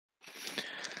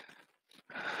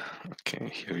Okay,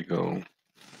 here we go.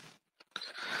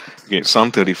 Okay,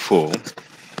 Psalm 34,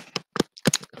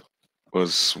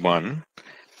 verse 1.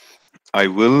 I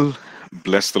will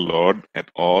bless the Lord at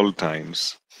all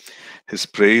times. His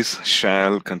praise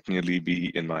shall continually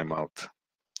be in my mouth.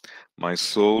 My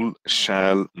soul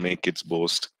shall make its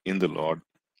boast in the Lord.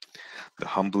 The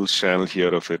humble shall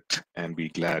hear of it and be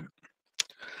glad.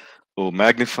 Oh,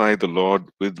 magnify the Lord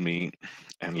with me,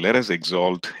 and let us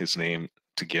exalt his name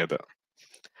together.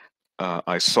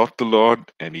 I sought the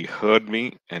Lord, and he heard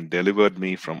me and delivered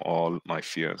me from all my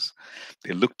fears.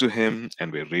 They looked to him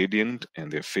and were radiant,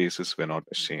 and their faces were not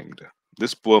ashamed.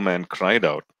 This poor man cried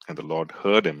out, and the Lord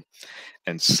heard him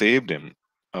and saved him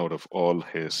out of all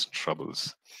his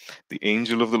troubles. The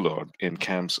angel of the Lord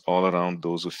encamps all around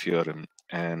those who fear him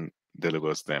and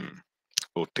delivers them.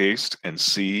 O taste and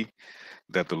see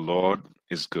that the Lord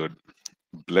is good.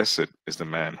 Blessed is the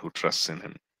man who trusts in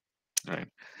him. Right.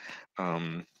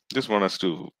 Um, just want us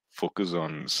to focus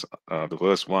on the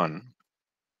verse 1,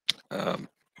 um,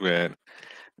 where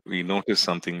we notice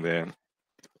something there.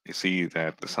 You see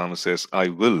that the psalmist says, I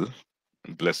will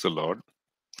bless the Lord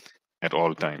at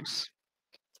all times.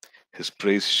 His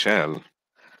praise shall,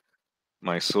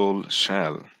 my soul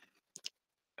shall.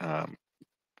 Um,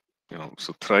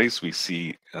 so thrice we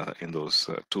see in those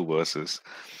two verses,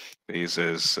 he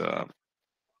says,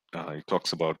 he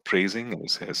talks about praising, and he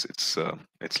says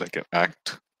it's like an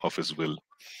act of his will.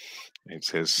 It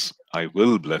says, I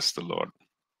will bless the Lord.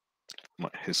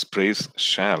 His praise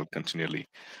shall continually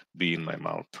be in my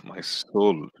mouth. My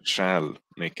soul shall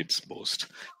make its boast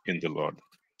in the Lord.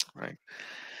 Right.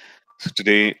 So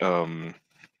today, um,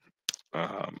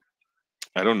 I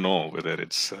don't know whether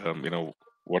it's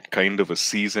what kind of a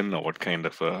season or what kind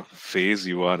of a phase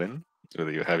you are in,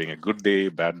 whether you're having a good day,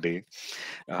 bad day.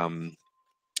 Um,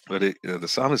 but the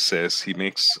psalmist says he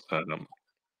makes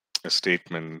a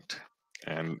statement,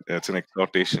 and it's an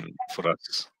exhortation for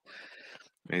us.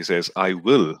 He says, "I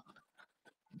will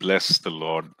bless the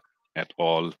Lord at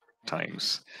all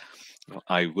times."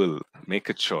 I will make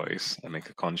a choice and make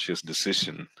a conscious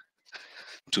decision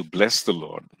to bless the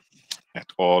Lord at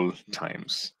all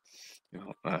times.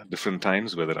 Different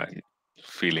times, whether I'm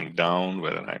feeling down,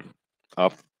 whether I'm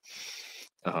up,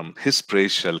 His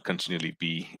praise shall continually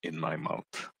be in my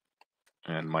mouth,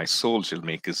 and my soul shall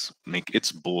make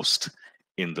its boast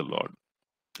in the Lord.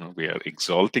 We are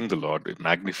exalting the Lord, we're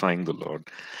magnifying the Lord,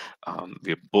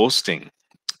 we're boasting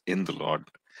in the Lord,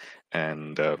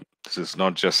 and this is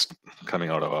not just coming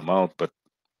out of our mouth, but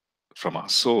from our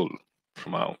soul,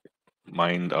 from our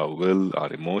mind, our will,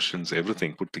 our emotions,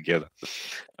 everything put together.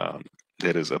 Um,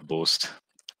 there is a boast,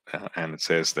 and it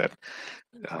says that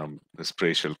this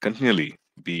praise shall continually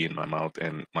be in my mouth,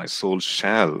 and my soul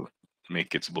shall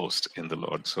make its boast in the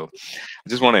Lord. So I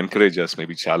just want to encourage us,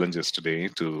 maybe challenge us today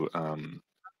to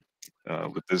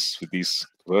with these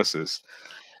verses,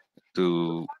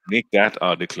 to make that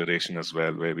our declaration as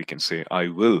well, where we can say, I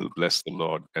will bless the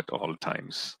Lord at all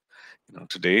times.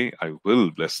 Today I will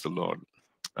bless the Lord,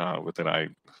 whether I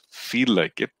feel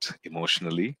like it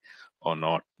emotionally or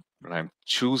not. But I'm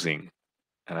choosing,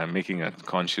 and I'm making a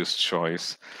conscious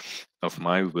choice of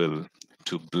my will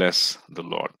to bless the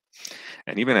Lord.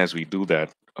 And even as we do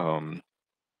that,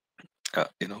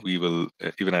 we will,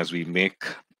 even as we make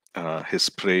His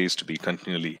praise to be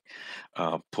continually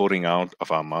pouring out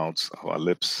of our mouths, of our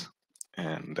lips,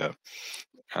 and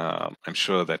I'm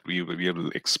sure that we will be able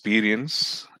to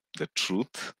experience the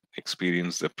truth,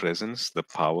 experience the presence, the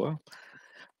power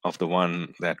of the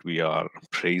one that we are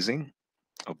praising,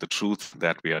 of the truth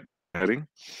that we are declaring,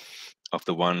 of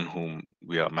the one whom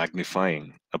we are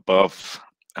magnifying above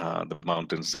the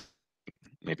mountains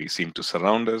maybe seem to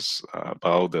surround us,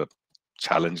 above the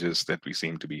challenges that we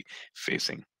seem to be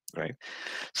facing, right?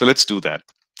 So let's do that.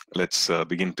 Let's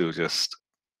begin to just,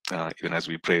 even as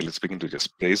we pray, let's begin to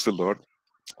just praise the Lord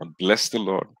and bless the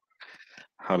Lord.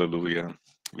 Hallelujah.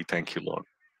 We thank you, Lord.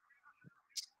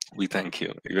 We thank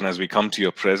you. Even as we come to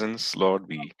your presence, Lord,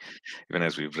 even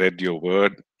as we've read your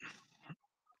word,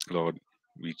 Lord,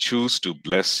 we choose to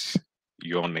bless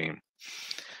your name.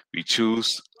 We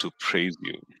choose to praise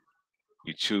you.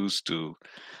 We choose to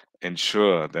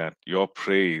ensure that your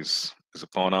praise is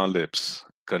upon our lips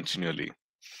continually.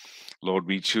 Lord,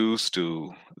 we choose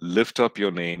to lift up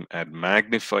your name and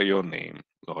magnify your name,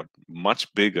 Lord,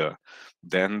 much bigger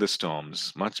than the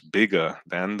storms, much bigger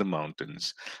than the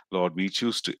mountains. Lord, we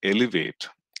choose to elevate,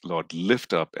 Lord,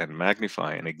 lift up and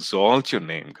magnify and exalt your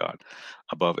name, God,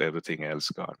 above everything else,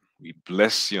 God. We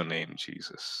bless your name,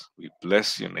 Jesus. We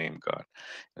bless your name, God.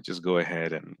 And just go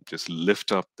ahead and just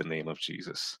lift up the name of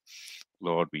Jesus.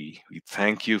 Lord, we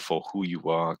thank you for who you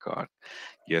are, God.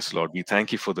 Yes, Lord, we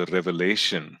thank you for the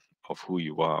revelation of who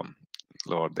you are,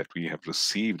 Lord, that we have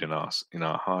received in us, in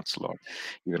our hearts, Lord.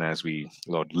 Even as we,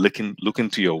 Lord, look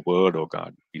into your word, oh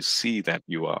God, we see that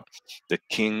you are the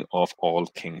King of all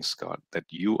kings, God, that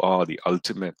you are the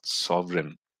ultimate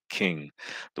sovereign King,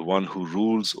 the one who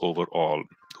rules over all,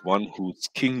 the one whose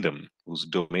kingdom, whose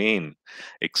domain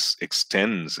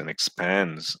extends and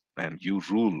expands, and you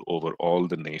rule over all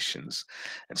the nations.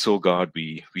 And so, God,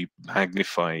 we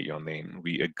magnify your name.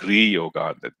 We agree, oh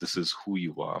God, that this is who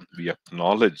you are. We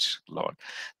acknowledge, Lord,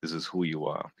 this is who you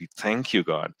are. We thank you,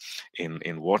 God, in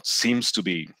what seems to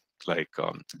be like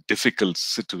difficult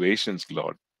situations,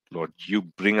 Lord. Lord, you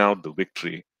bring out the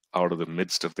victory out of the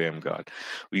midst of them, God.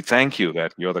 We thank you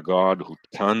that you're the God who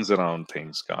turns around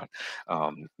things, God.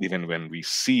 Even when we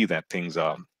see that things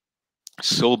are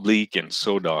so bleak and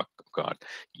so dark, God,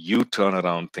 you turn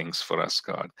around things for us,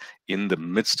 God. In the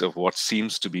midst of what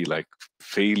seems to be like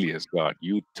failures, God,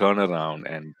 you turn around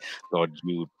and, Lord,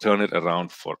 you turn it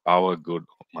around for our good,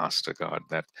 Master God.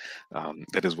 That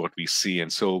is what we see,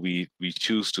 and so we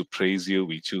choose to praise you.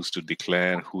 We choose to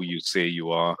declare who you say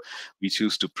you are. We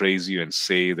choose to praise you and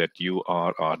say that you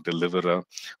are our deliverer.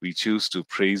 We choose to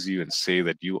praise you and say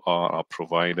that you are our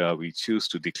provider. We choose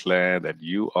to declare that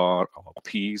you are our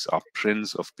peace, our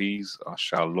Prince of Peace, our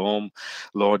Shalom.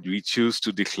 Lord, we choose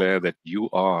to declare that you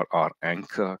are our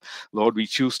anchor. Lord, we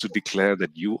choose to declare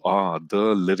that you are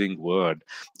the living word.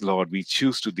 Lord, we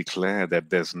choose to declare that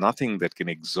there's nothing that can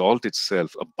exalt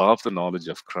itself above the knowledge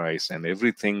of Christ, and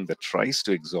everything that tries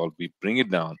to exalt, we bring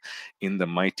it down in the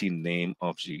mighty name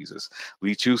of Jesus.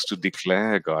 We choose to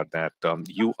declare, God, that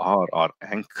you are our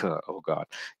anchor, oh God.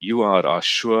 You are our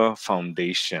sure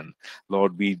foundation.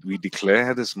 Lord, we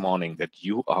declare this morning that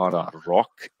you are our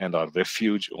rock and our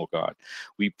refuge, oh God.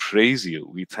 We praise you.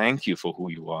 We thank you for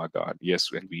who you are, God.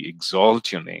 Yes, when we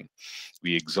exalt your name,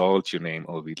 we exalt your name,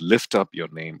 or we lift up your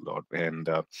name, Lord. And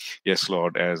yes,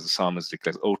 Lord, as the psalmist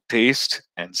declares, oh, taste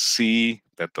and see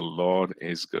that the Lord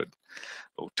is good.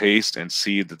 Oh, taste and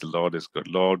see that the Lord is good.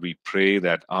 Lord, we pray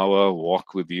that our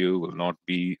walk with you will not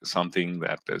be something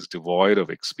that is devoid of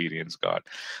experience, God.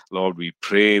 Lord, we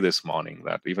pray this morning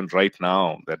that even right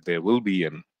now, that there will be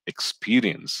an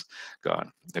experience, God,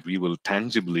 that we will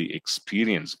tangibly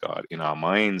experience, God, in our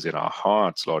minds, in our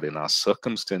hearts, Lord, in our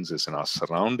circumstances, in our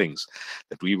surroundings,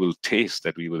 that we will taste,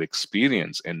 that we will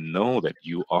experience and know that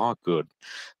you are good.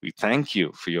 We thank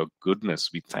you for your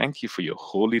goodness. We thank you for your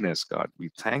holiness, God.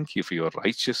 We thank you for your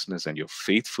righteousness and your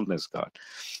faithfulness, God.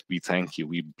 We thank you.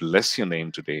 We bless your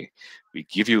name today. We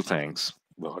give you thanks,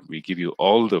 Lord. We give you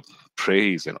all the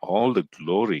praise and all the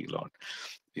glory, Lord,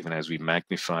 even as we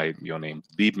magnify your name.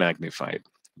 Be magnified,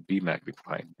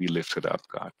 be lifted up,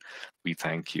 God. We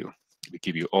thank you. We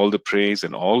give you all the praise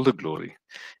and all the glory.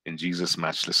 In Jesus'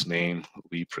 matchless name,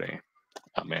 we pray.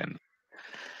 Amen.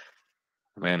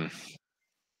 Amen.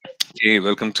 Okay,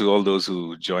 welcome to all those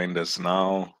who joined us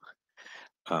now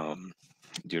um,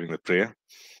 during the prayer.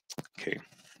 Okay,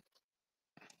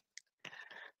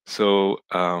 so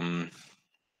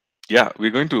yeah,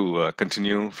 we're going to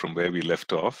continue from where we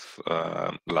left off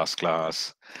last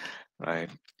class, right?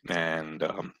 And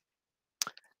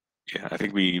yeah, I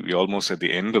think we almost at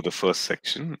the end of the first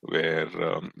section where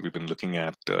we've been looking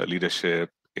at leadership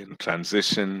in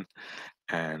transition,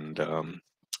 and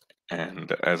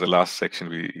and as a last section,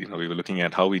 we were looking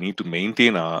at how we need to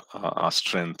maintain our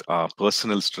strength, our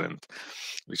personal strength,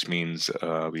 which means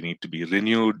we need to be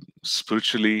renewed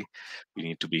spiritually, we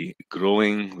need to be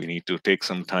growing, we need to take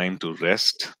some time to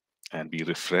rest and be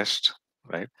refreshed,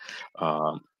 right?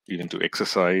 Even to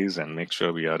exercise and make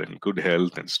sure we are in good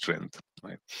health and strength,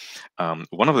 right?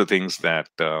 One of the things that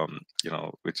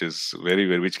which is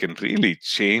which can really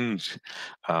change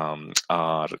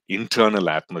our internal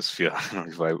atmosphere,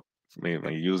 if I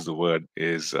may use the word,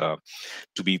 is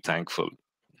to be thankful,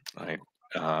 right?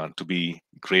 To be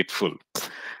grateful,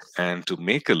 and to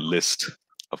make a list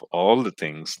of all the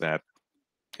things that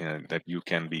that you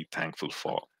can be thankful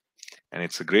for. And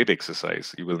it's a great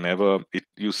exercise. You will never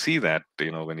you see that,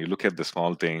 when you look at the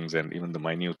small things and even the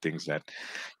minute things that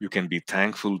you can be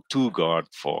thankful to God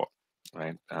for,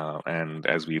 right? And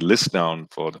as we list down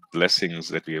for the blessings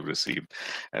that we have received,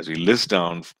 as we list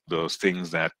down those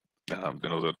things that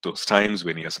those times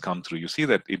when he has come through, you see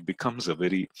that it becomes a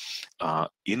very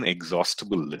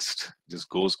inexhaustible list. It just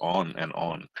goes on and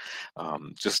on,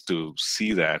 just to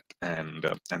see that, and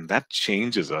that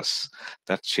changes us.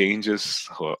 That changes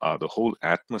the whole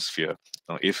atmosphere.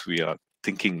 If we are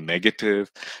thinking negative,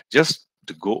 just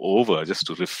to go over, just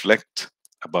to reflect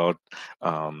on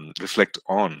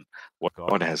what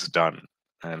God has done,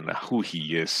 and who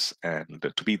he is, and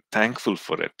to be thankful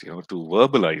for it, to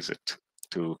verbalize it,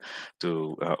 to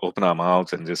open our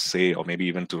mouths and just say, or maybe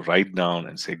even to write down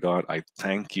and say, God, I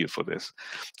thank you for this.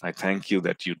 I thank you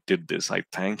that you did this. I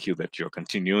thank you that you're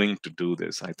continuing to do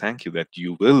this. I thank you that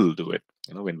you will do it.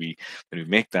 When we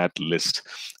make that list,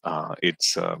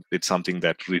 it's something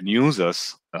that renews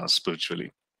us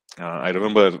spiritually. I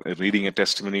remember reading a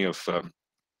testimony of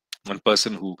one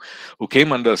person who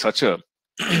came under such a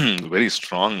very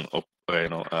strong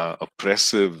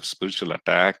oppressive spiritual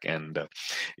attack, and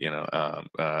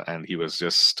and he was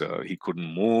just he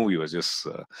couldn't move. He was just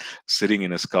sitting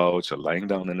in his couch or lying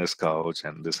down in his couch,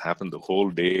 and this happened the whole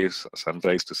day,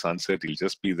 sunrise to sunset. He'll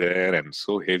just be there, and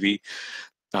so heavy.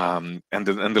 And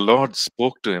the Lord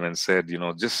spoke to him and said,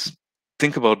 just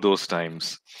think about those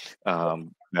times,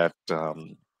 that uh,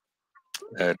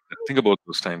 think about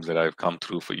those times that I've come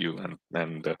through for you.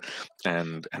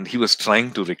 And he was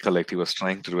trying to recollect. He was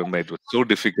trying to remember. It was so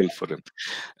difficult for him,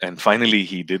 and finally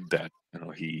he did that.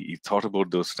 He thought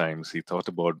about those times. He thought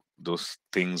about those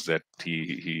things that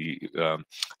he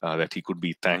could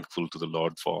be thankful to the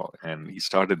Lord for, and he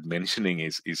started mentioning.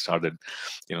 He started,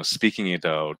 speaking it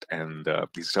out, and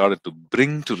he started to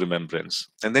bring to remembrance.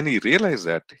 And then he realized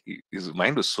that his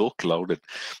mind was so clouded,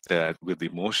 that with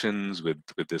emotions, with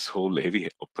this whole heavy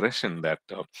oppression, that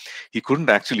he couldn't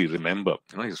actually remember.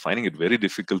 He's finding it very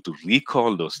difficult to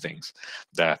recall those things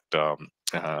that um,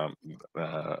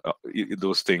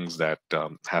 those things that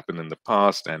happened in the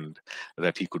past, and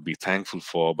that he could be thankful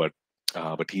for. But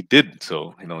he did.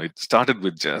 So it started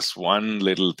with just one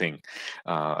little thing,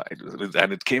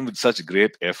 and it came with such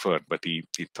great effort. But he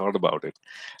thought about it,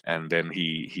 and then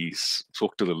he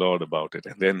spoke to the Lord about it,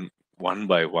 and then one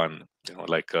by one,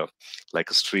 like a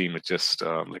stream, it just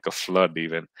like a flood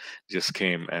even, just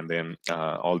came, and then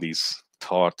all these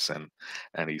thoughts, and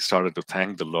he started to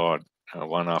thank the Lord,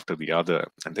 one after the other.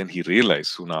 And then he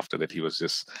realized soon after that he was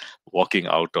just walking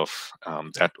out of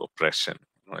that oppression.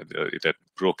 It had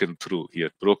broken through. He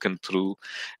had broken through,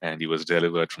 and he was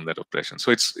delivered from that oppression.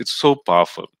 So it's so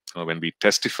powerful when we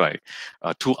testify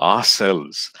to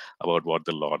ourselves about what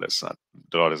the Lord has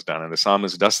done. And the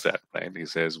psalmist does that, right? He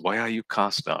says, "Why are you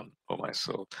cast down, O my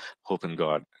soul? Hope in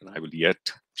God, and I will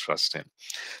yet trust Him."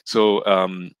 So,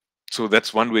 so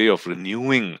that's one way of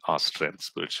renewing our strength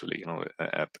spiritually.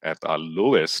 At our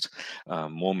lowest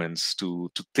moments, to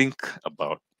think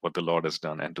about what the Lord has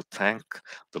done, and to thank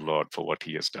the Lord for what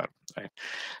He has done. Right?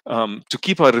 To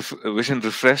keep our vision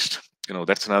refreshed,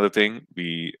 that's another thing.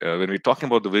 When we're talking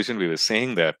about the vision, we were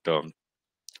saying that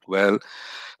well,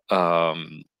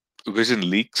 um, vision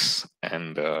leaks,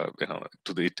 and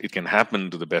it can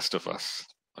happen to the best of us,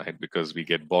 right? Because we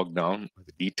get bogged down with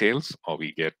the details, or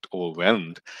we get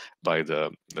overwhelmed by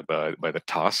the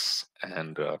tasks,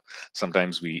 and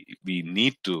sometimes we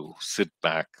need to sit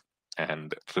back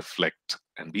and reflect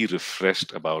and be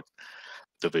refreshed about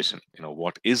the vision.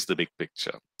 What is the big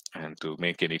picture, and to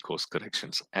make any course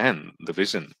corrections. And the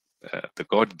vision, the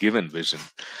God-given vision,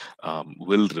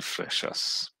 will refresh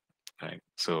us, right?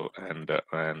 So, and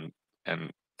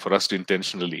for us to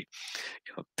intentionally,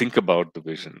 think about the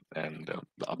vision, and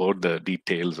about the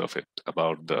details of it,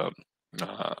 about the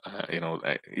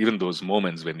even those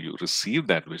moments when you receive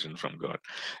that vision from God,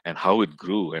 and how it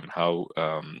grew, and how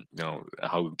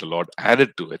the Lord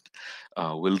added to it,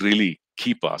 will really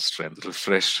keep our strength,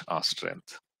 refresh our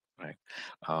strength, right?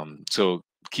 So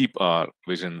keep our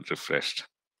vision refreshed.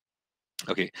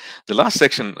 Okay, the last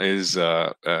section is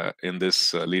in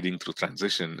this leading through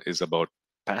transition, is about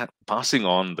passing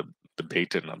on the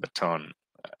baton or the baton.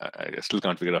 I still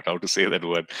can't figure out how to say that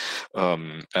word,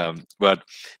 but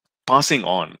passing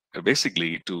on,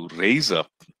 basically to raise up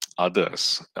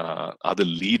others, other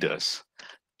leaders,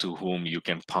 to whom you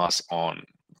can pass on,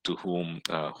 to whom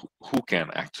who can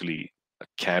actually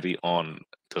carry on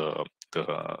the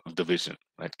vision,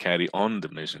 right? Carry on the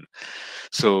mission.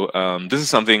 So this is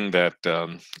something that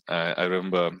I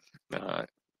remember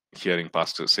hearing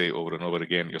pastors say over and over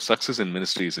again: your success in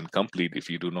ministry is incomplete if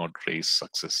you do not raise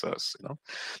successors.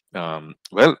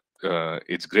 Well,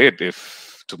 it's great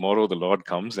if tomorrow the Lord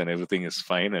comes and everything is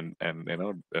fine, and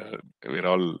we're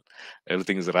all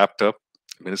everything is wrapped up,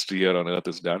 ministry here on earth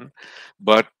is done.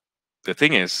 But the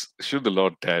thing is, should the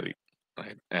Lord tarry,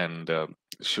 right? And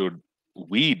should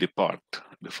we depart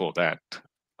before that,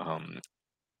 um,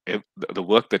 the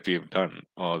work that we have done,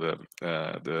 or the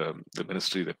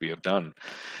ministry that we have done,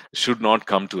 should not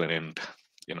come to an end,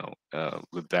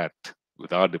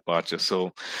 with our departure.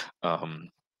 So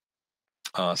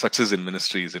success in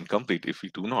ministry is incomplete if we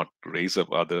do not raise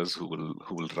up others who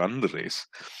will run the race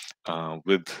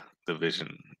with the vision,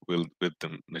 will with the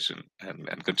mission,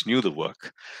 and continue the work,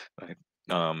 right?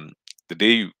 Um, the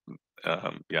day you,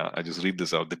 I just read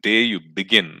this out. The day you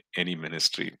begin any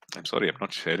ministry. I'm sorry, I'm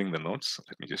not sharing the notes.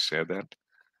 Let me just share that.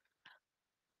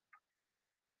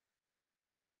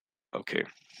 Okay.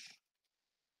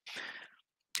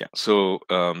 Yeah. So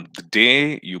the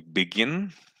day you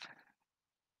begin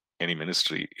any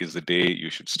ministry is the day you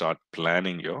should start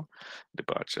planning your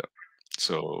departure.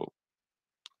 So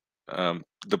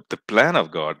the plan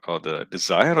of God, or the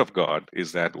desire of God,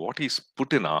 is that what He's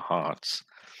put in our hearts,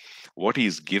 what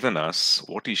He's given us,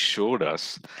 what He showed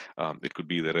us, it could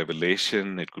be the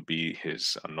revelation, it could be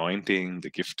His anointing, the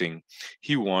gifting.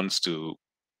 He wants to.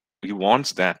 He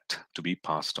wants that to be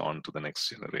passed on to the next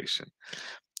generation.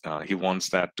 He wants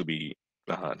that to be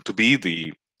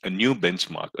the a new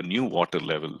benchmark, a new water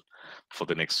level for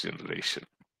the next generation,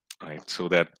 right? So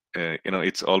that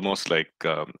it's almost like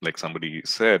somebody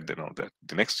said, that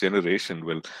the next generation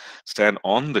will stand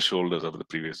on the shoulders of the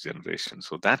previous generation.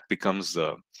 So that becomes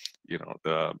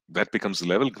that becomes the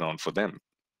level ground for them,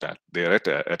 that they're at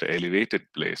an elevated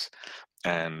place,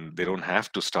 and they don't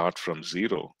have to start from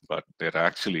zero, but they're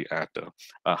actually at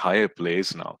a higher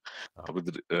place now,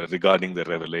 regarding the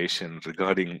revelation,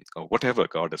 regarding whatever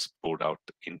God has poured out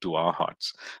into our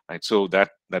hearts, right? So that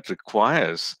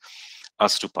requires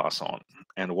us to pass on,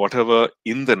 and whatever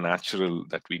in the natural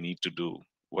that we need to do,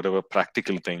 whatever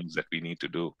practical things that we need to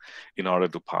do in order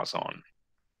to pass on.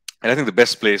 And I think the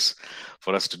best place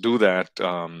for us to do that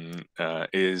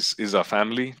is our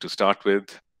family to start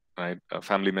with, right?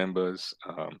 Family members,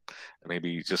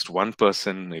 maybe just one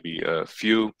person, maybe a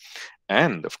few,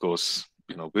 and of course,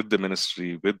 with the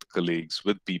ministry, with colleagues,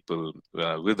 with people,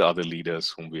 with other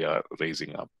leaders whom we are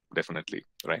raising up, definitely,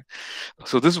 right?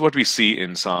 So this is what we see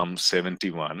in Psalm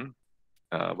 71,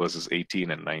 verses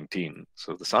 18 and 19.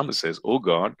 So the psalmist says, "O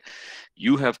God,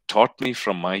 you have taught me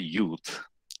from my youth,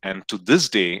 and to this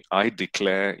day I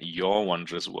declare your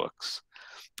wondrous works.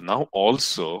 Now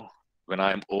also, when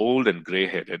I am old and gray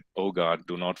headed, O God,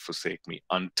 do not forsake me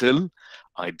until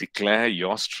I declare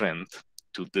your strength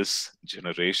to this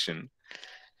generation,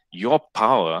 your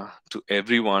power to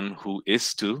everyone who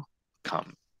is to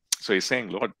come." So he's saying,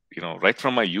 Lord, right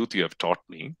from my youth, you have taught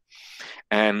me,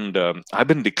 and I've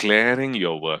been declaring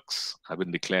your works. I've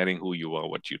been declaring who you are,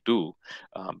 what you do,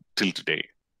 till today.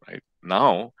 Right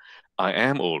now, I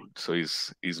am old. So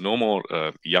he's no more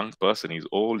a young person. He's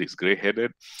old. He's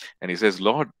gray-headed, and he says,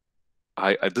 "Lord,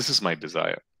 I this is my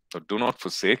desire. So do not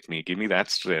forsake me. Give me that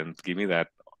strength. Give me that,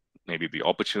 maybe the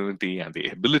opportunity and the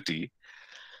ability,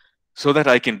 so that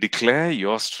I can declare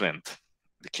your strength,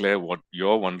 declare what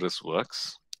your wondrous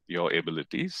works, your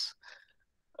abilities,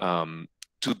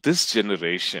 to this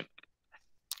generation."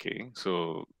 Okay,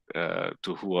 so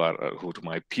who to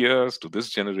my peers, to this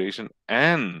generation,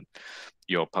 and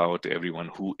your power to everyone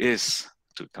who is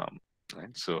to come.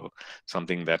 Right, so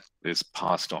something that is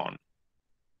passed on.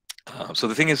 So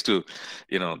the thing is the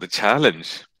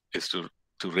challenge is to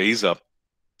raise up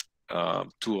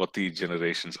 2 or 3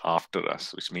 generations after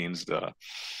us, which means the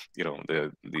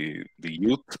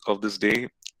youth of this day,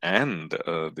 and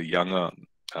the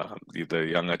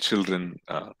younger children,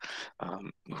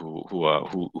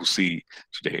 who see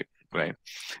today, right?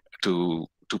 To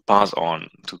pass on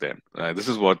to them. This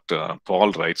is what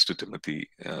Paul writes to Timothy,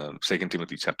 2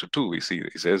 Timothy chapter 2. We see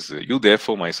he says, "You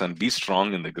therefore, my son, be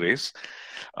strong in the grace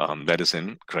that is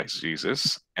in Christ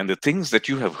Jesus, and the things that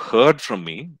you have heard from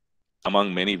me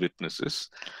among many witnesses,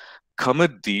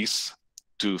 commit these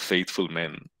to faithful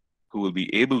men who will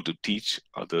be able to teach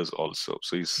others also."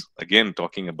 So he's again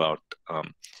talking about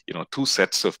 2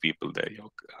 sets of people there.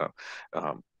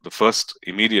 The first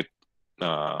immediate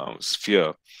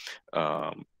sphere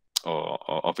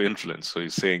of influence. So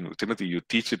he's saying, Timothy, you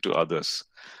teach it to others,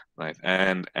 right?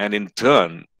 And in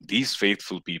turn, these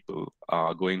faithful people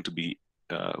are going to be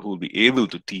who will be able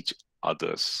to teach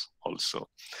others also.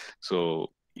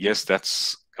 So yes,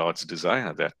 that's God's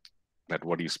desire, that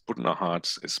what He's put in our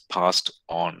hearts is passed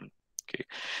on. Okay,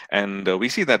 and we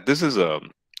see that this is a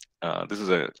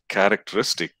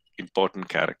characteristic, important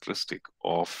characteristic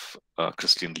of a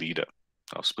Christian leader,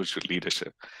 of spiritual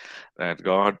leadership, that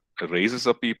God raises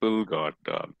up people. God,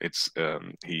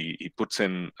 He puts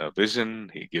in a vision.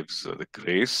 He gives the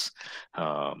grace,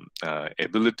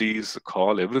 abilities, the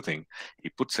call, everything. He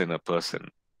puts in a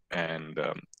person, and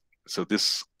so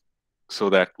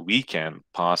that we can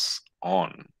pass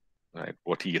on, right,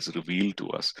 what He has revealed to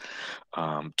us,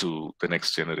 to the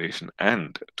next generation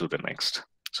and to the next.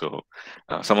 So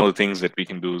some of the things that we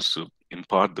can do is to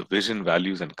impart the vision,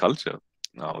 values, and culture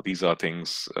Now, these are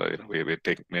things we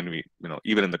take when we,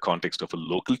 even in the context of a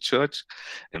local church,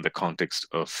 in the context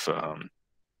of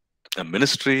a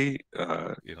ministry,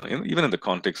 even in the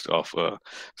context of a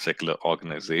secular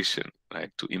organization, right?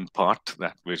 To impart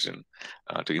that vision,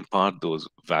 to impart those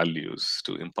values,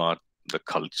 to impart the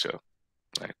culture,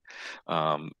 right?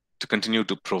 To continue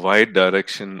to provide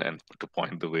direction and to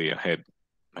point the way ahead.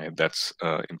 Right? That's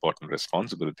important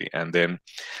responsibility. And then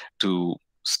to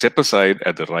step aside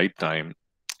at the right time,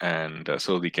 and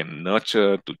so we can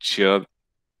nurture, to cheer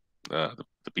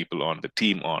the people on, the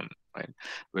team on, right?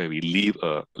 Where we leave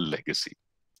a legacy,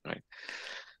 right?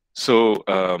 So,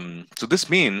 so this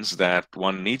means that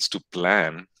one needs to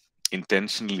plan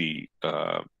intentionally.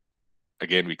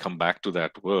 Again, we come back to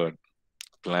that word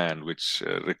plan, which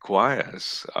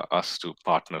requires us to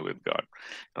partner with God.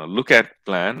 Look at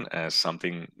plan as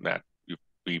something that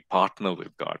we partner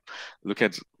with God. Look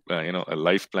at a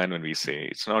life plan. When we say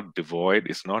it's not devoid,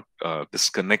 it's not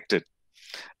disconnected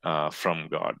from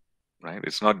God, right?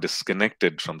 It's not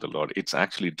disconnected from the Lord. It's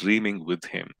actually dreaming with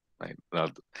Him, right?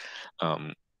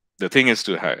 Um, the thing is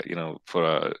to have,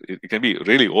 it can be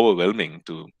really overwhelming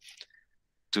to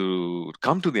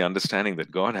come to the understanding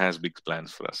that God has big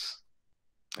plans for us,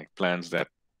 like plans that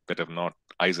have not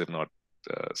eyes have not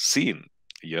seen,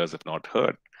 ears have not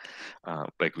heard.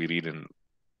 Like we read in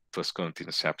First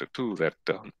Corinthians chapter 2 that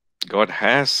God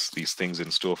has these things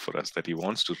in store for us that He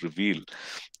wants to reveal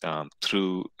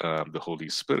through the Holy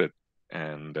Spirit,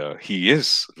 and He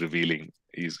is revealing.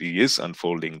 He is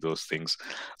unfolding those things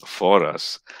for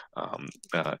us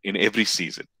in every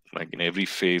season, like in every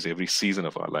phase, every season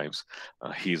of our lives.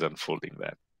 He is unfolding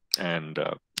that, and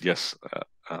yes,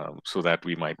 so that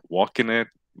we might walk in it,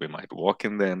 we might walk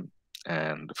in them,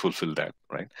 and fulfill that.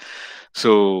 Right.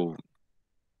 So,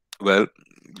 well,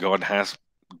 God has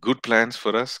good plans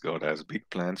for us. God has big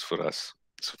plans for us.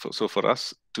 So for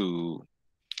us to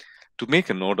make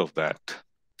a note of that,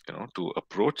 to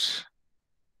approach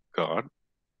God,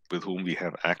 with whom we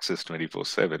have access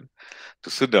 24/7, to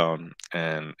sit down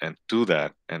and do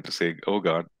that, and to say, "Oh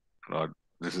God, Lord,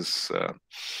 this is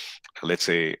let's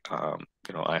say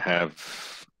I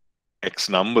have X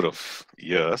number of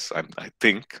years, I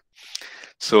think.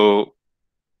 So,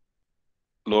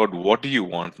 Lord, what do you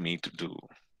want me to do?"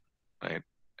 Right?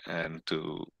 And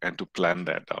to plan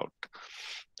that out,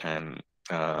 and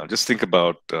just think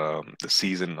about the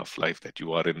season of life that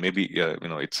you are in. Maybe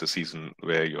it's a season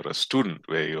where you're a student,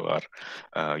 where you are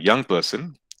a young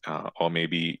person, or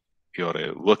maybe you're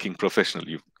a working professional.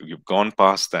 You've gone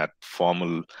past that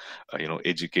formal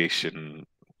education,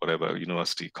 whatever,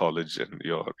 university, college, and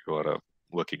you're a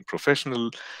working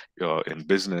professional. You're in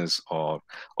business, or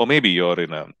maybe you're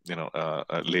in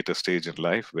a later stage in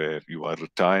life where you are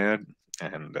retired,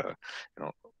 and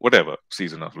whatever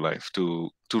season of life,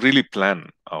 to really plan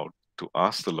out, to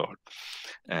ask the Lord,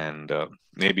 and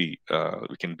maybe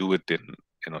we can do it in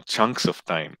chunks of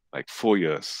time, like 4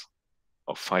 years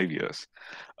or 5 years,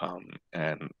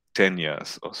 and 10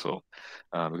 years or so,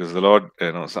 because the Lord,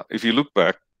 if you look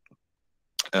back,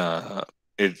 uh,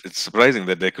 it's surprising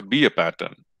that there could be a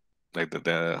pattern, like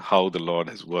how the Lord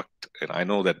has worked. And I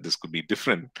know that this could be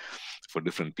different for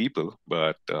different people,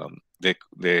 but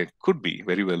there could be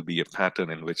very well be a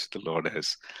pattern in which the Lord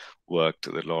has worked,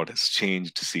 the Lord has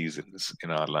changed seasons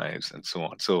in our lives, and so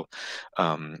on. So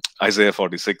Isaiah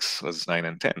 46 verses 9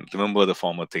 and 10: "Remember the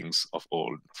former things of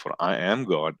old, for I am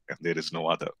God and there is no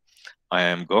other. I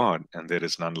am God and there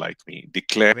is none like me,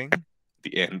 declaring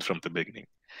the end from the beginning."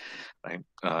 Right?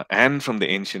 And from the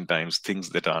ancient times, things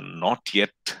that are not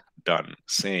yet done,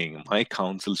 saying, "My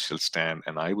counsel shall stand,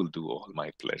 and I will do all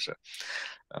my pleasure."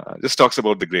 Just talks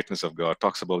about the greatness of God,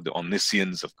 talks about the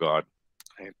omniscience of God,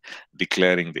 right?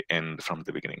 Declaring the end from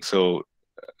the beginning. So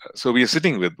we are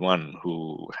sitting with one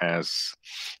who has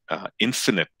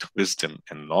infinite wisdom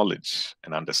and knowledge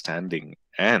and understanding,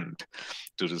 and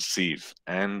to receive,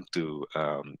 and to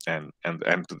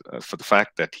for the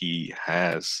fact that he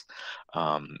has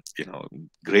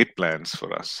great plans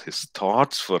for us. His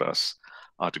thoughts for us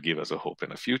are to give us a hope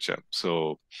and a future.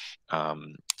 So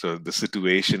the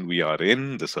situation we are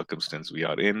in, the circumstance we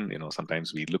are in,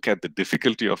 sometimes we look at the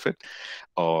difficulty of it,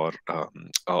 or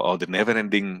the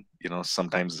never-ending,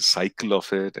 sometimes the cycle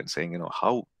of it, and saying,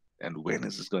 how and when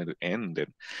is this going to end,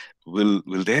 and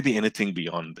will there be anything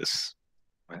beyond this?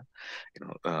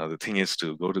 Well, the thing is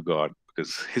to go to God,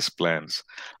 because His plans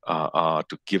are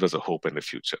to give us a hope and a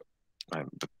future. And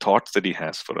the thoughts that He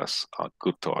has for us are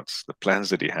good thoughts. The plans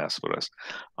that He has for us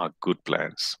are good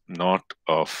plans, not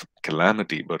of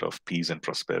calamity, but of peace and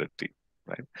prosperity.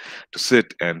 Right? To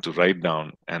sit and to write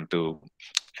down, and to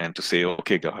say,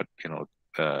 "Okay, God,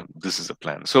 this is a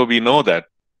plan. So we know that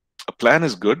a plan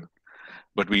is good,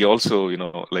 but we also,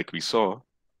 like we saw,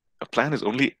 a plan is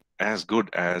only as good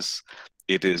as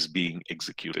it is being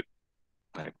executed.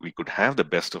 Right? We could have the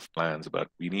best of plans, but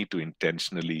we need to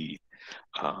intentionally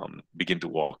begin to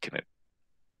walk in it.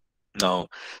 Now,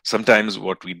 sometimes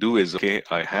what we do is, okay,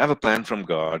 I have a plan from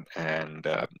God, and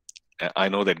I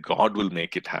know that God will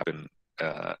make it happen,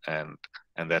 and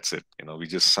that's it. We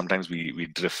just sometimes we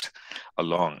drift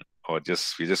along, or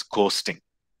we're just coasting,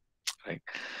 right?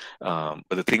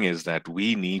 But the thing is that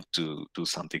we need to do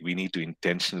something. We need to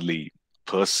intentionally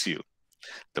pursue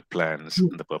the plans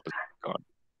and the purpose of God.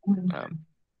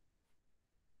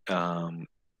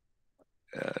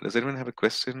 Does anyone have a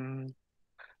question?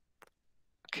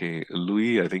 Okay,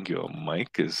 Louis, I think your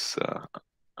mic is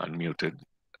unmuted.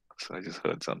 So I just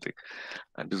heard something.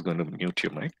 I'm just going to mute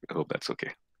your mic. I hope that's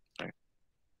okay. Right.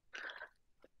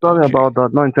 Sorry about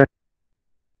that. Anointed.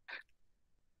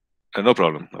 No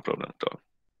problem. No problem at all.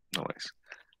 No worries.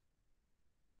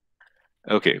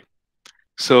 Okay.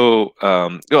 So,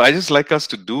 I just like us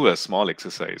to do a small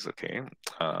exercise. Okay.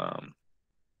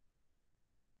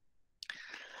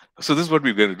 So this is what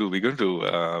we're going to do. We're going to.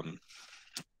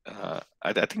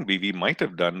 I think we might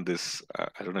have done this.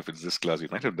 I don't know if it's this class. We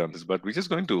might have done this, but we're just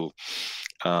going to,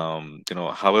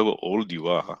 however old you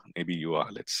are, maybe you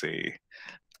are, let's say,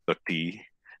 30,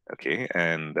 okay,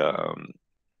 and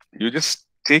you just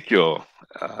take your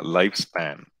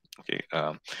lifespan, okay.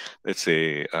 Let's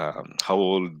say, how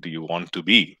old do you want to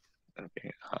be?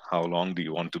 Okay, how long do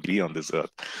you want to be on this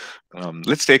earth?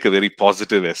 Let's take a very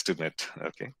positive estimate,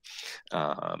 okay.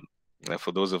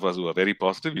 For those of us who are very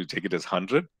positive, you take it as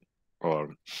 100,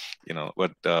 or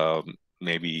but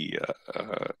maybe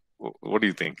what do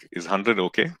you think? Is 100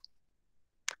 okay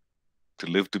to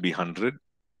live to be 100?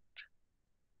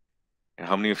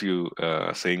 How many of you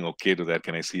are saying okay to that?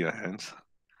 Can I see your hands?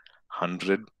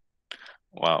 100.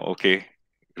 Wow. Okay.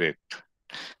 Great.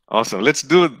 Awesome. Let's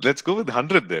go with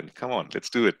 100 then. Come on, let's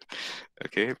do it.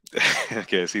 Okay.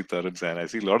 Okay. I see Tarun's hand. I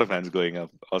see a lot of hands going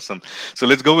up. Awesome. So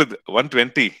let's go with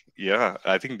 120. Yeah.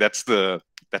 I think that's the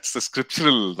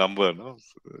scriptural number, no?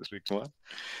 Srikumar?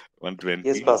 120.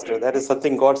 Yes, Pastor. That is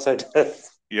something God said.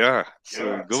 Yeah.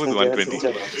 So go with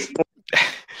 120.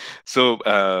 So,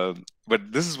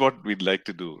 but this is what we'd like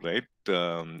to do, right?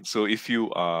 So if you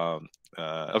are,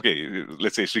 okay,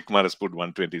 let's say Srikumar has put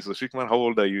 120. So Srikumar, how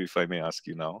old are you, if I may ask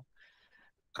you now?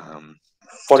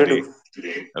 42.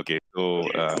 Today. Okay, so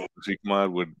Srikumar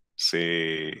would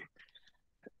say,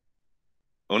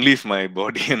 only if my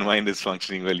body and mind is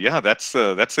functioning well. Yeah, that's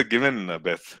a given,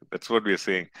 Beth. That's what we're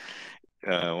saying.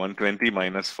 120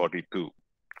 minus 42.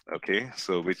 Okay,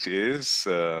 so which is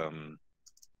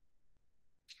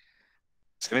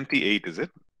 78, is it?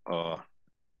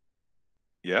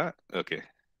 Yeah, okay.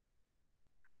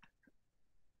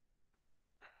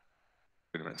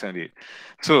 Wait a minute, 78.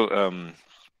 So,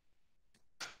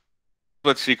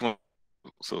 but Srikumar,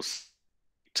 so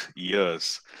 8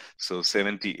 years, so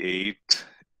 78.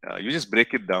 You just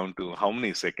break it down to how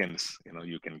many seconds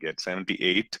you can get.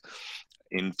 78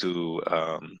 into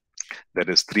that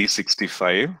is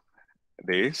 365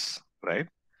 days, right?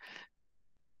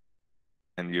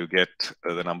 And you get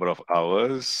the number of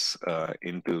hours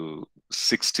into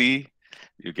 60.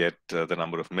 You get the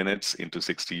number of minutes into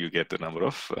 60. You get the number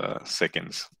of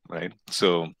seconds, right?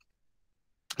 So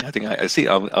I think I see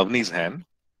Avni's hand.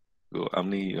 So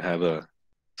Avni, you have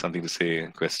something to say,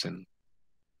 a question.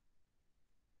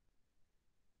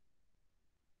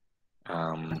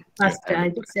 Pastor, I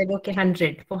just said, okay,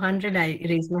 100. For 100, I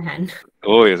raised my hand.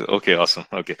 Oh, yes. Okay, awesome.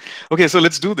 Okay, so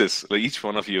let's do this. Each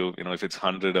one of you, if it's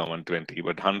 100 or 120,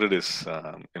 but 100 is,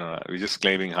 we're just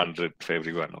claiming 100 for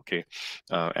everyone, okay?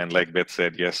 And like Beth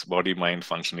said, yes, body, mind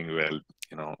functioning well,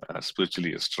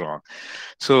 spiritually is strong.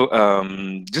 So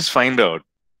just find out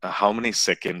how many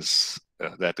seconds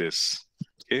that is.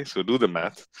 Okay, so do the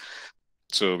math.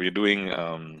 So we're doing,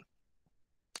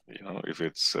 if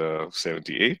it's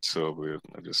 78, so we're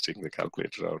just taking the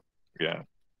calculator out. Yeah.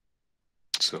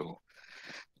 So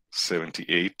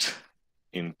 78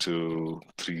 into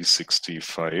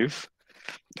 365,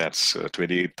 that's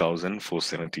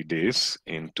 28,470 days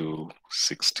into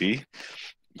 60.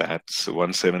 That's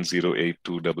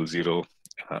 1708200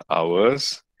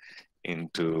 hours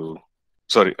into,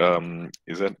 sorry,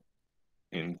 is that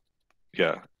in,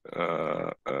 yeah,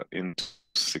 into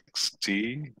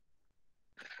 60.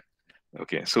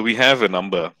 Okay, so we have a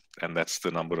number, and that's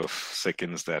the number of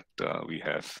seconds that we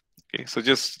have. Okay, so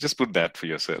just put that for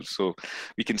yourself, so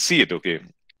we can see it. Okay,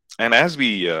 and as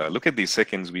we look at these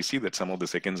seconds, we see that some of the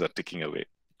seconds are ticking away.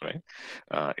 Right,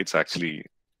 it's actually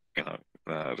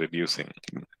reducing,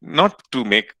 not to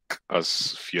make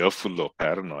us fearful or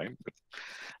paranoid,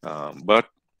 but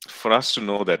for us to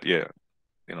know that, yeah,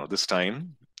 this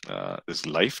time, this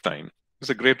lifetime is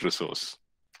a great resource,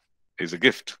 is a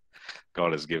gift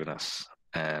God has given us.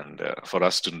 And for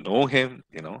us to know Him,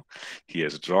 He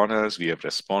has drawn us, we have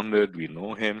responded, we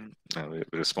know Him, we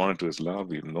responded to His love,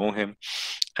 we know Him.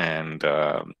 And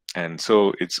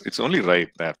so it's only right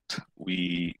that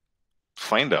we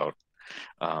find out,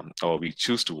 or we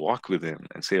choose to walk with Him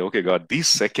and say, okay, God, these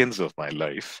seconds of my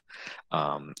life,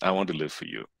 I want to live for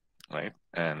You, right?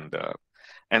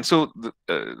 And so,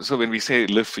 so when we say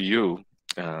live for You,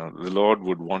 the Lord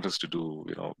would want us to do,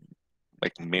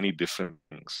 like many different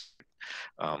things,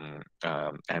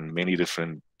 and many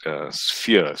different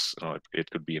spheres. It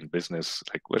could be in business,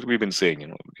 like what we've been saying.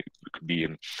 It could be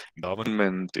in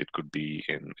government. It could be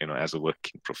in, as a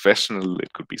working professional.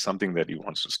 It could be something that He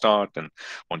wants to start and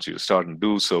wants you to start and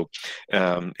do. So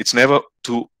it's never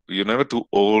too. You're never too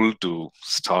old to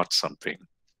start something.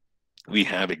 We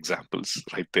have examples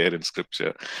right there in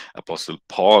Scripture, Apostle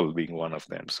Paul being one of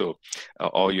them. So,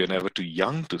 or you're never too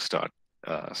young to start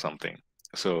something.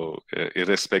 So,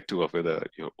 irrespective of whether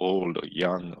you're old or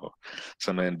young or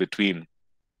somewhere in between,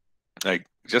 like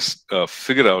just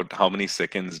figure out how many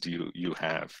seconds do you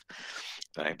have,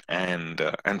 right? And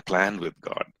plan with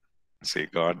God. Say,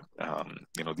 God,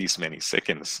 these many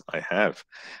seconds I have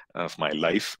of my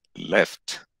life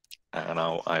left, and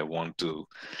now I want to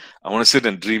sit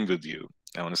and dream with You.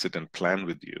 I want to sit and plan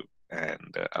with You,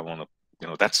 and I want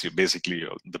to, that's basically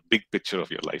the big picture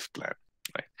of your life plan,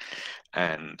 right?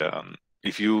 And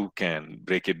if you can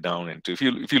break it down into, if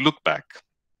you look back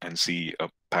and see a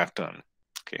pattern,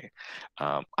 okay,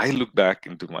 I look back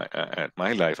into at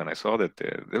my life, and I saw that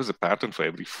there was a pattern for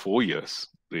every 4 years,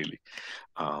 really.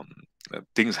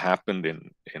 Things happened in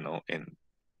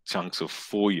chunks of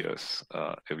 4 years,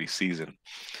 every season.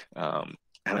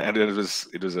 And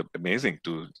it was amazing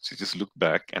to just look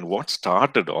back and what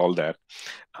started all that.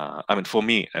 I mean, for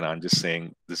me, and I'm just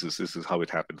saying this is how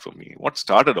it happened for me. What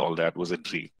started all that was a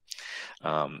dream.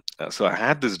 So I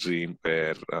had this dream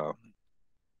where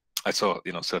I saw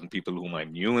certain people whom I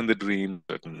knew in the dream,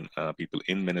 certain people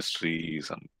in ministry,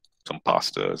 some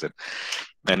pastors,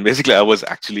 and basically I was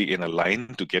actually in a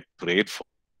line to get prayed for.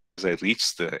 As I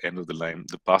reached the end of the line,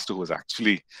 the pastor was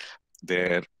actually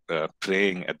there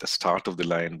praying at the start of the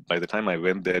line. By the time I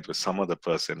went there, it was some other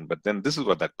person. But then this is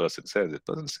what that person says. The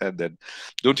person said that,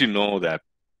 don't you know that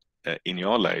in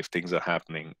your life, things are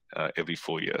happening every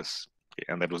 4 years? Okay,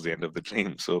 and that was the end of the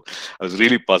dream. So I was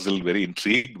really puzzled, very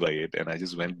intrigued by it. And I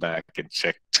just went back and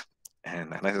checked.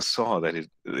 And I just saw that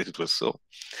it was so.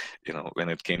 When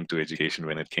it came to education,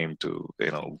 when it came to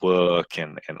work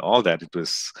and all that, it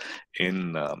was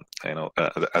in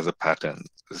as a pattern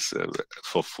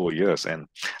for 4 years. And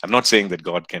I'm not saying that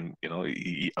God can,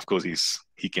 of course he's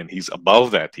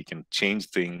above that. He can change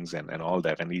things and all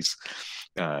that, and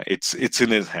it's in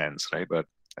His hands, right? But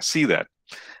I see that,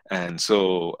 and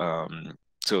so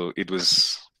so it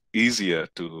was easier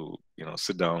to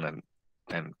sit down and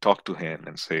talk to Him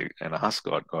and say and ask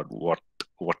God, what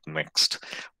next?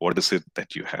 What is it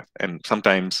that You have? And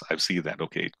sometimes I see that,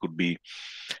 okay, it could be,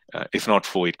 if not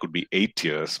 4, it could be 8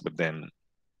 years, but then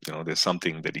there's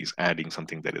something that He's adding,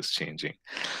 something that is changing.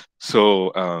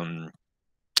 So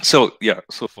so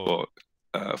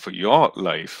for your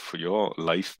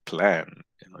life plan,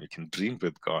 you can dream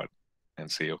with God and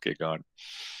say, okay, God,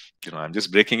 I'm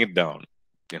just breaking it down.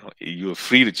 You're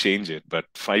free to change it, but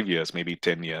 5 years, maybe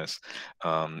 10 years,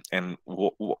 and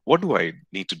what do I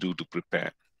need to do to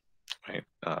prepare, right?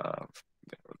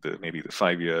 Maybe the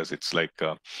 5 years, it's like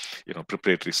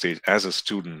preparatory stage as a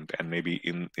student, and maybe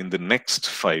in the next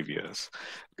 5 years,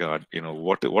 God,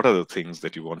 what are the things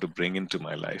that You want to bring into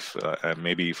my life? And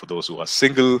maybe for those who are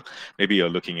single, maybe you're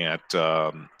looking at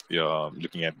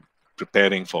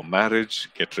preparing for marriage,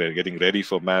 getting ready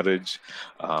for marriage.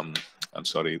 I'm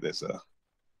sorry, there's a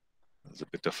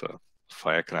bit of a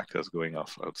firecrackers going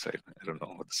off outside. I don't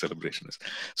know what the celebration is.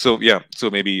 So yeah, so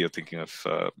maybe you're thinking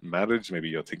of marriage. Maybe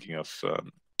you're thinking of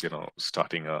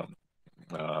starting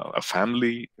a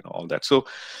family, all that. So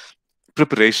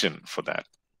preparation for that,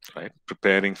 right?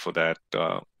 Preparing for that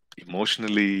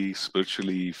emotionally,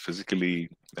 spiritually, physically,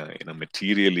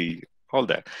 materially, all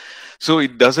that. So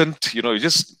it doesn't,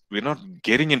 we're not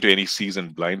getting into any season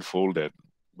blindfolded,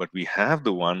 but we have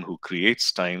the One who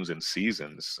creates times and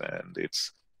seasons, and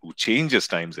it's who changes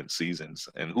times and seasons,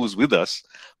 and who's with us,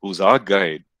 who's our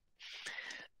guide.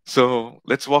 So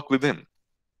let's walk with Him.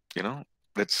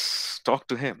 Let's talk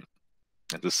to Him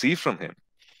and receive from Him,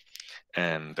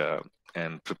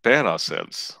 and prepare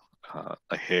ourselves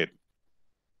ahead.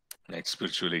 right?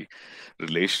 Spiritually,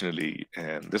 relationally,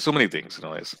 and there's so many things,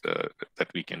 that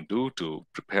we can do to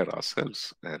prepare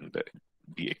ourselves and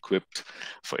be equipped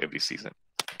for every season.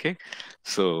 Okay,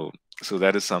 so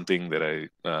that is something that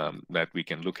that we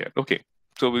can look at. Okay,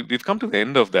 so we've come to the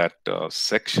end of that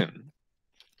section.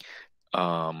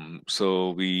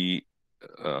 So we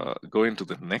go into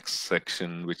the next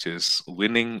section, which is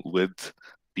winning with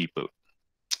people.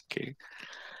 Okay.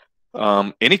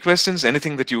 Any questions?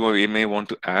 Anything that you may want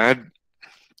to add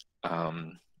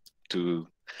to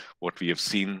what we have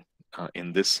seen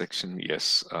in this section?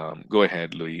 Yes. Go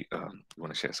ahead, Louis. You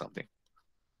want to share something?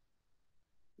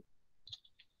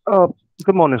 Uh,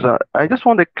 Good morning, sir. I just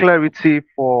want a clarity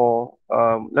for,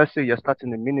 let's say you're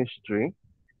starting a ministry,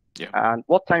 Yeah. and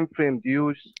what time frame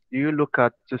do you look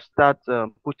at to start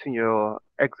putting your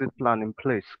exit plan in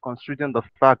place, considering the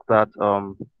fact that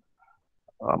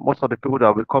most of the people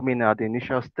that will come in at the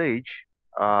initial stage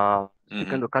are seeking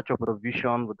Mm-hmm. to catch up with the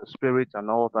vision, with the spirit, and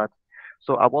all that.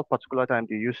 So, at what particular time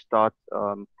do you start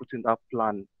putting that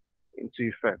plan into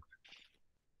effect?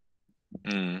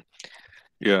 Mm.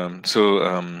 Yeah. So,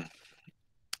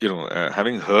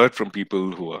 having heard from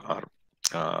people who are,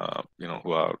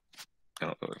 who are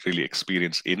really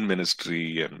experienced in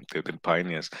ministry, and they've been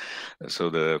pioneers. So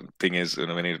the thing is,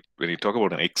 when you talk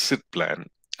about an exit plan,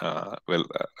 well,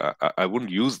 I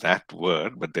wouldn't use that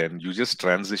word, but then you just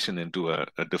transition into a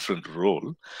different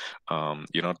role.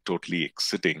 You're not totally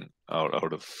exiting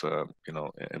out of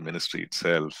a ministry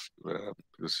itself,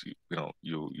 because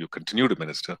you continue to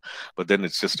minister, but then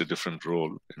it's just a different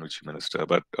role in which you minister.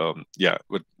 But yeah,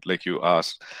 but like you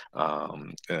asked,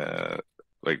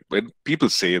 like when people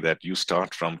say that you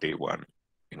start from day one,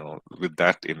 with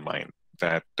that in mind,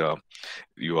 that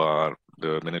you are,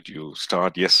 the minute you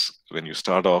start, yes, when you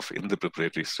start off in the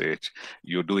preparatory stage,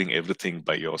 you're doing everything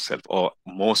by yourself, or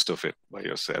most of it by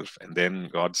yourself, and then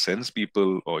God sends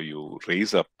people, or you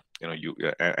raise up,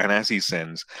 and as He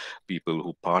sends people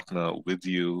who partner with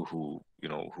you, who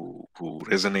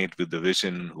resonate with the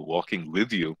vision, who walking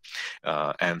with you,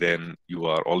 and then you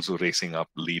are also raising up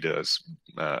leaders,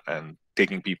 and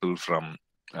taking people from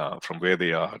where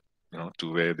they are,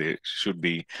 to where they should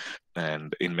be,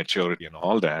 and in maturity and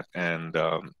all that, and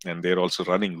they're also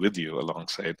running with you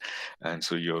alongside, and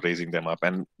so you're raising them up,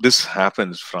 and this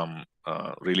happens from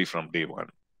really from day one.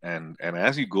 And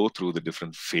as you go through the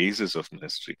different phases of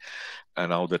ministry, and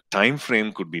now the time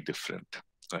frame could be different,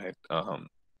 right?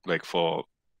 Like for,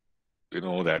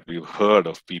 that we've heard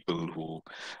of people who,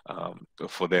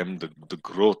 for them, the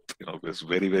growth, was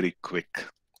very, very quick,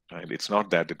 right? It's not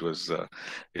that it was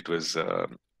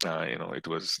it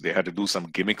was, they had to do some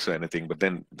gimmicks or anything, but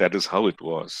then that is how it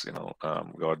was.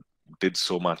 God did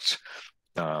so much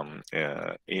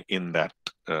in that,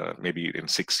 maybe in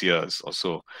 6 years or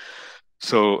so.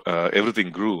 So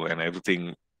everything grew, and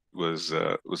everything was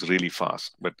really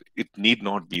fast. But it need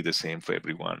not be the same for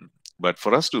everyone. But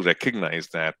for us to recognize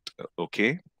that,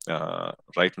 okay,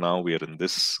 right now we are in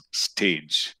this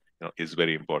stage, is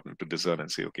very important to discern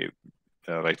and say, okay,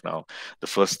 right now, the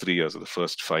first 3 years or the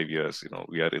first 5 years,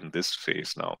 we are in this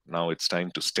phase now. Now it's time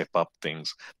to step up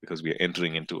things, because we are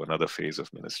entering into another phase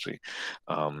of ministry,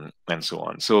 and so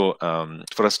on. So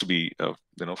for us to be,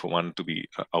 for one to be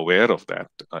aware of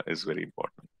that, is very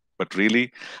important. But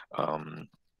really,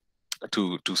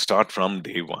 to start from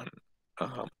day one,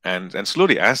 and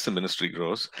slowly, as the ministry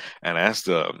grows, and as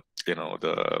the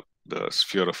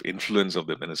sphere of influence of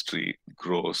the ministry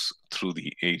grows through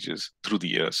the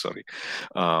years, sorry,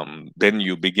 then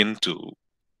you begin to,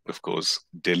 of course,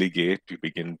 delegate.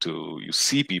 You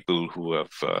see people who have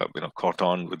caught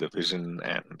on with the vision,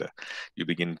 and you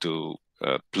begin to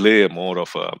play more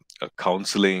of a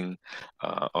counseling,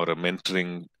 or a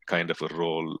mentoring kind of a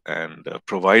role, and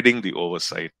providing the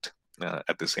oversight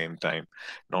at the same time,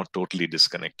 not totally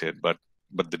disconnected, but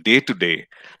the day-to-day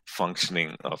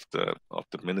functioning of the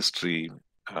ministry,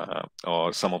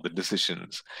 or some of the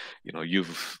decisions,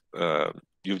 you've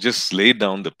just laid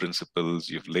down the principles,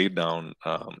 you've laid down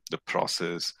the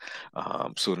process.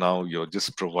 So now you're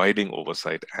just providing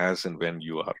oversight as and when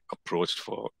you are approached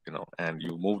for, and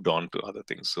you moved on to other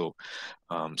things. So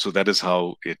that is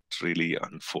how it really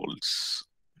unfolds.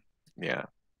 Yeah.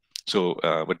 So,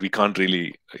 but we can't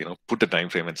really, put a time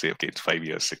frame and say, okay, it's 5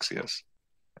 years, 6 years.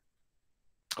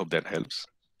 Hope that helps.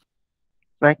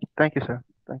 Thank you, sir.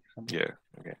 Thank you so much. Yeah.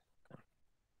 Okay.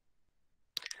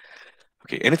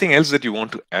 Okay. Anything else that you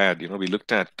want to add? We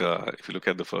looked at, if you look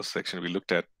at the first section, we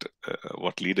looked at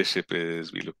what leadership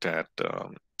is. We looked at,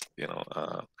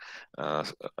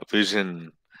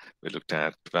 vision. We looked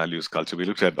at values, culture. We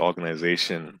looked at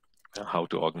organization, how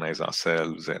to organize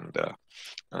ourselves, and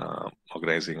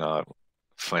organizing our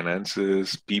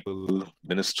finances, people,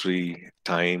 ministry,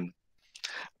 time,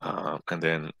 and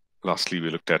then lastly we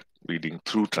looked at reading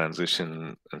through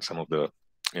transition and some of the,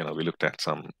 we looked at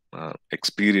some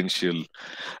experiential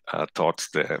thoughts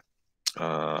there.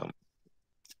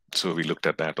 So we looked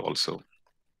at that also.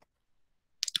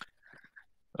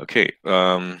 Okay.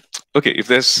 Okay. If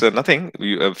there's nothing,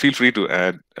 you feel free to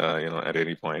add, at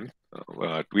any point.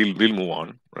 We'll move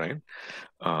on, right?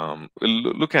 We'll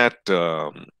look at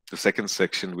the second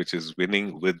section, which is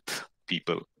winning with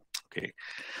people. Okay.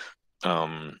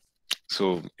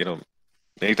 So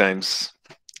many times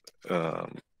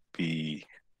we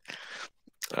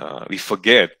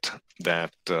forget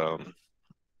that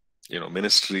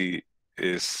ministry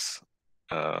is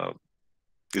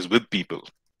with people,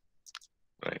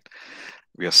 right?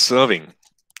 We are serving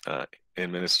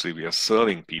in ministry. We are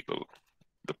serving people,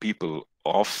 the people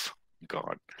of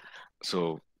God.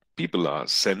 So people are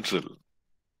central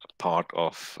part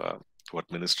of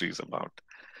what ministry is about,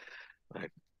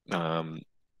 right?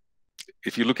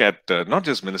 If you look at not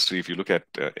just ministry, if you look at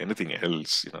anything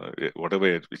else,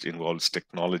 whatever which involves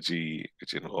technology,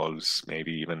 which involves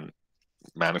maybe even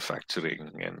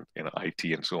manufacturing and IT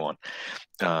and so on,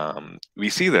 we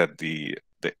see that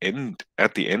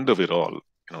at the end of it all,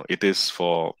 it is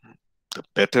for the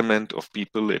betterment of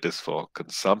people. It is for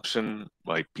consumption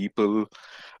by people.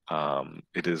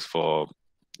 It is for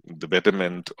the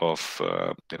betterment of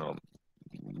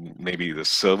maybe the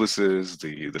services,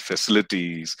 the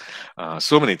facilities,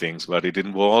 so many things, but it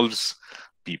involves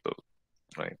people,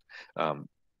 right?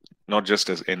 Not just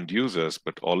as end users,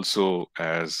 but also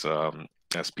as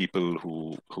people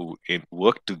who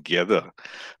work together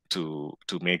to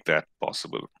make that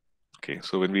possible. Okay,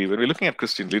 so when we're looking at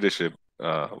Christian leadership,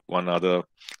 one other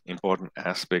important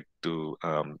aspect to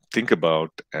think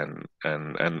about and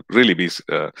really be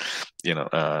to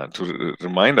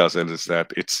remind ourselves is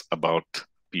that it's about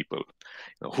people.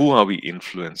 Who are we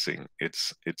influencing?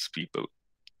 It's people,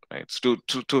 right? So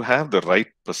to have the right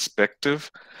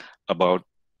perspective about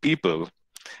people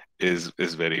is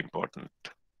very important,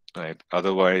 right?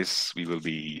 Otherwise, we will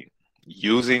be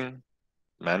using,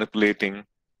 manipulating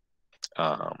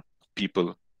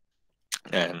people.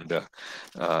 And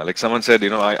like someone said,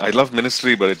 I love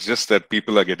ministry, but it's just that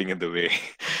people are getting in the way.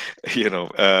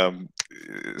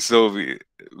 So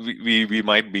we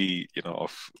might be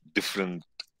of different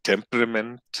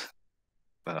temperament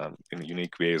in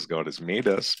unique ways God has made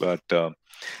us, but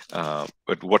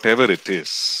whatever it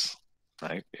is,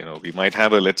 right? We might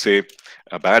have let's say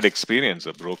a bad experience,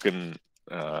 a broken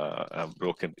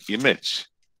image.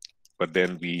 But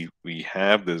then we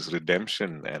have this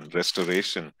redemption and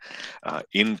restoration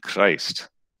in Christ,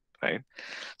 right?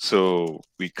 So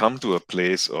we come to a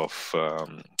place of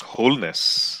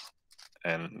wholeness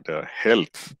and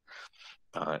health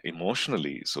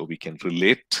emotionally, so we can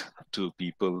relate to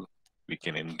people, we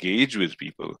can engage with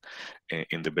people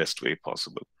in the best way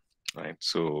possible, right?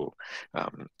 So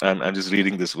I'm just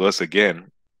reading this verse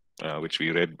again, which we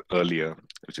read earlier,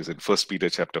 which is in 1 Peter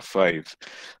chapter 5,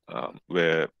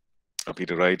 where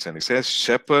Peter writes and he says,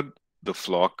 shepherd the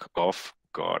flock of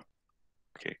God.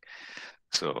 Okay,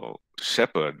 so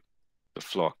shepherd the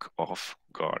flock of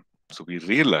God. So we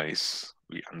realize,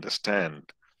 we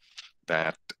understand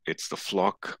that it's the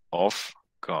flock of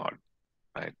God,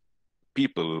 right?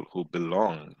 People who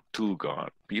belong to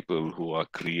God, people who are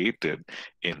created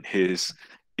in His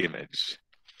image.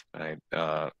 Right?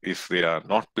 If they are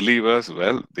not believers,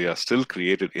 well, they are still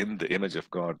created in the image of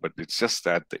God, but it's just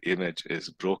that the image is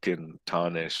broken,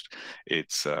 tarnished.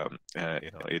 It's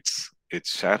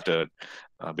it's shattered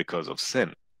because of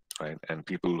sin, right? And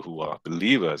people who are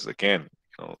believers, again,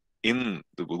 in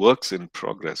the works in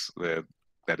progress, where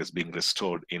that is being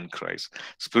restored in Christ.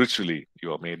 Spiritually,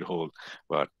 you are made whole,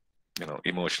 but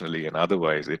emotionally and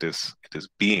otherwise, it is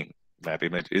being, that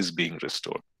image is being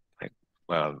restored.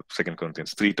 2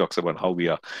 Corinthians 3 talks about how we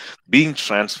are being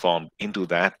transformed into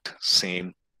that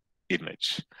same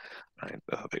image, right?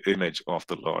 The image of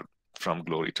the Lord, from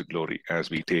glory to glory, as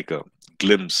we take a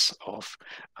glimpse of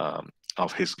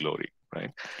His glory,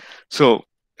 right? So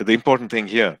the important thing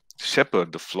here,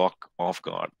 shepherd the flock of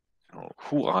God.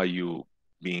 Who are you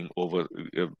being over?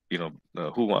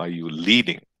 Who are you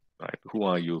leading? Right? Who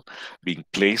are you being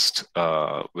placed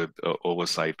with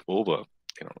oversight over?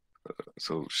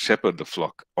 So shepherd the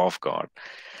flock of God.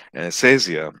 And it says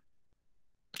here,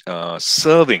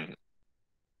 serving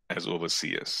as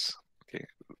overseers. Okay,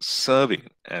 serving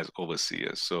as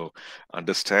overseers. So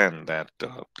understand that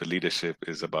the leadership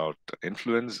is about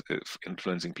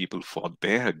influencing people for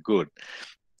their good,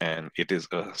 and it is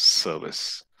a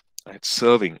service. Right?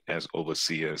 Serving as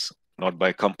overseers, not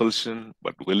by compulsion,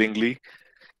 but willingly,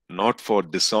 not for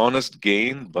dishonest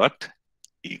gain, but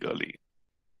eagerly.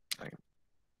 Right?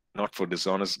 Not for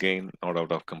dishonest gain, not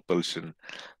out of compulsion.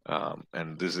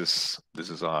 And this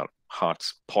is our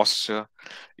heart's posture,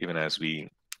 even as we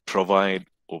provide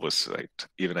oversight,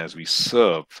 even as we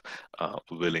serve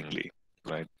willingly.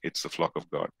 Right? It's the flock of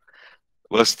God.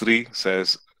 Verse 3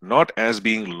 says, not as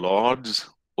being lords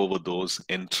over those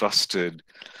entrusted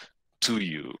to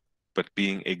you, but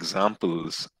being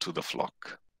examples to the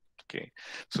flock. Okay,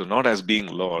 so not as being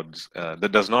lords.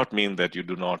 That does not mean that you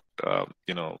do not,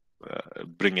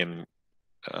 bring in,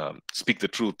 speak the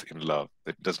truth in love.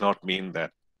 It does not mean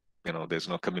that there's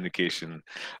no communication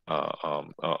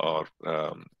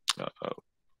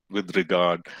with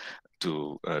regard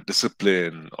to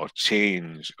discipline or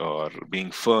change or being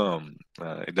firm.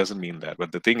 It doesn't mean that.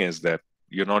 But the thing is that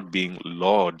you're not being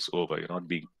lords over. You're not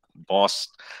being bossed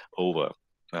over,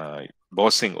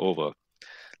 bossing over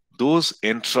those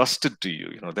entrusted to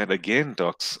you. That again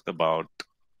talks about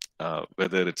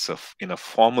whether it's in a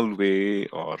formal way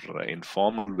or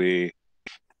informal way.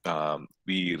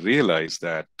 We realize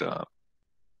that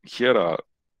here are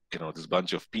this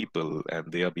bunch of people,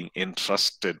 and they are being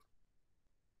entrusted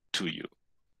to you,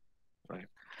 right?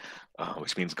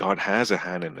 Which means God has a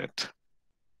hand in it,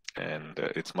 and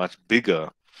it's much bigger.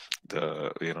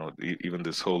 Even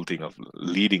this whole thing of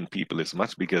leading people is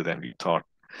much bigger than we thought,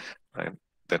 right?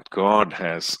 That God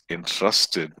has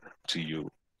entrusted to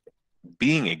you,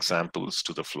 being examples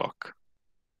to the flock.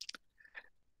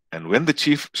 And when the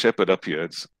chief shepherd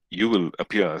appears, you will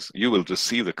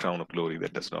receive the crown of glory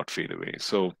that does not fade away.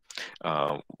 So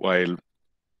while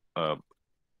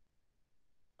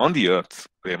on the earth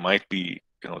there might be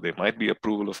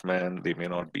approval of man, they may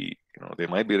not be, there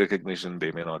might be recognition,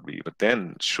 they may not be, but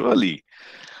then surely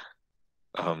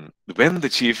when the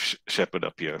chief shepherd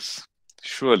appears,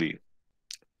 surely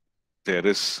there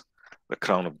is the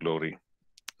crown of glory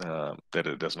that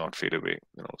it does not fade away.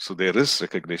 So there is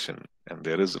recognition and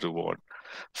there is reward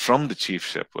from the chief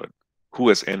shepherd who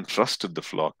has entrusted the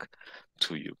flock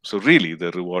to you. So really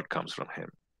the reward comes from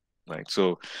him, right?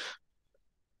 So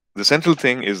the central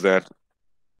thing is that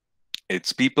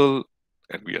it's people,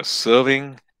 and we are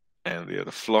serving, and we are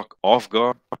the flock of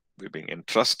God. We're being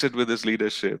entrusted with his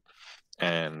leadership,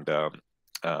 and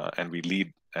we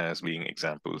lead as being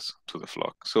examples to the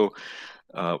flock. So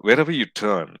wherever you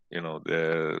turn,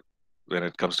 when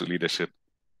it comes to leadership,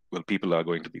 well, people are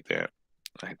going to be there,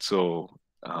 right? So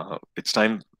it's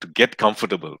time to get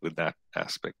comfortable with that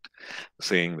aspect,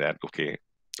 saying that, okay,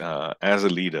 as a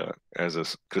leader, as a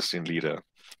Christian leader,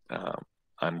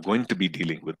 I'm going to be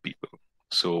dealing with people.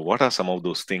 So what are some of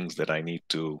those things that I need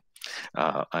to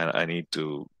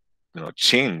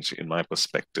change in my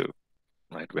perspective,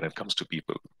 right, when it comes to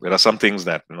people? There are some things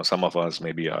that some of us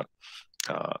maybe are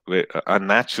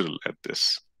natural at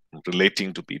this,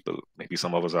 relating to people. Maybe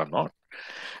some of us are not,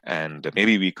 and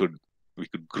maybe we could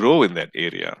grow in that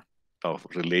area of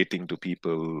relating to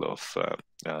people, of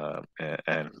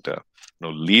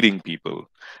leading people,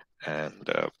 and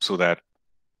so that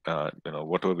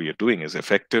whatever we are doing is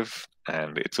effective,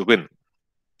 and it's a win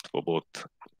for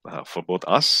both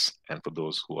us and for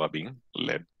those who are being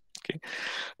led. Okay,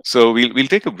 so we'll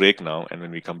take a break now, and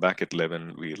when we come back at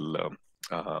 11, we'll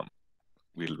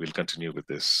continue with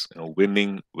this,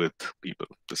 winning with people,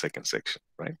 the second section,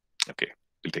 right? Okay,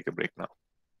 we'll take a break now.